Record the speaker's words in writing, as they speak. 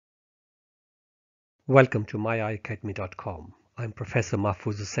Welcome to myeyecademy.com. I'm Professor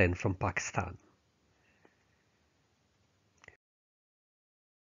Mahfooz from Pakistan.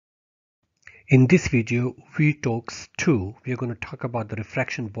 In this video, Toacs 2, we are going to talk about the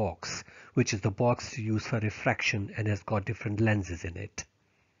refraction box, which is the box used for refraction and has got different lenses in it.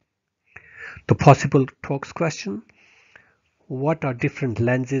 The possible Toacs question: what are different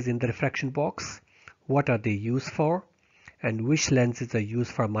lenses in the refraction box? What are they used for? And which lenses are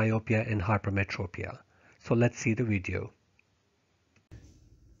used for myopia and hypermetropia? So let's see the video.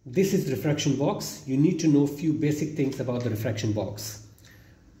 This is the refraction box. You need to know a few basic things about the refraction box.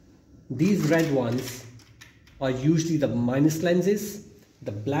 These red ones are usually the minus lenses.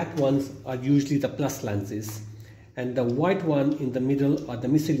 The black ones are usually the plus lenses. And the white one in the middle are the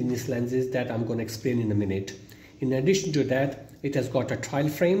miscellaneous lenses that I'm going to explain in a minute. In addition to that, it has got a trial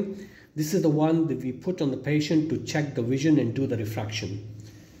frame. This is the one that we put on the patient to check the vision and do the refraction.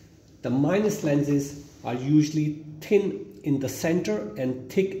 The minus lenses are usually thin in the center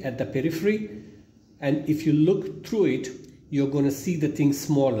and thick at the periphery. And if you look through it, you're going to see the things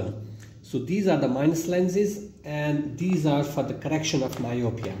smaller. So these are the minus lenses, and these are for the correction of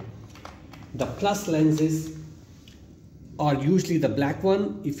myopia. The plus lenses are usually the black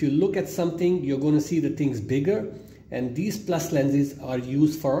one. If you look at something, you're going to see the things bigger, and these plus lenses are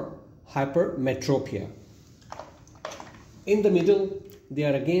used for hypermetropia. In the middle, they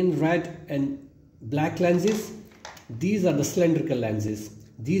are again red and black lenses. These are the cylindrical lenses.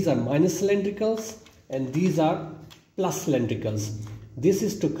 These are minus cylindricals and these are plus cylindricals. This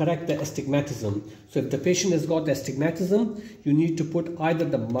is to correct the astigmatism. So if the patient has got astigmatism, you need to put either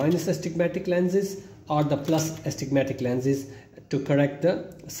the minus astigmatic lenses or the plus astigmatic lenses to correct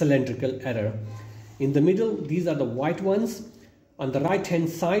the cylindrical error. In the middle, these are the white ones. On the right hand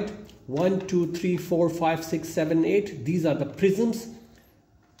side, 1, 2, 3, 4, 5, 6, 7, 8. These are the prisms.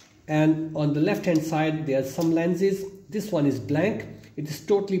 And on the left hand side, there are some lenses. This one is blank. It is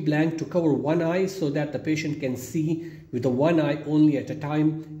totally blank to cover one eye so that the patient can see with the one eye only at a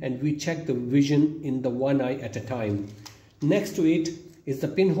time, and we check the vision in the one eye at a time. Next to it is the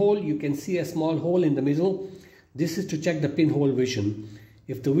pinhole. You can see a small hole in the middle. This is to check the pinhole vision.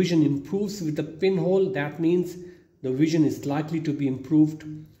 If the vision improves with the pinhole, that means the vision is likely to be improved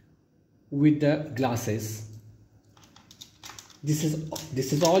with the glasses. This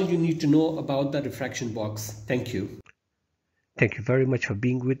is all you need to know about the refraction box. Thank you. Thank you very much for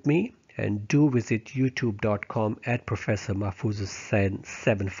being with me, and do visit youtube.com at Professor Mahfooz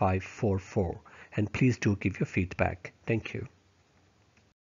 7544, and please do give your feedback. Thank you.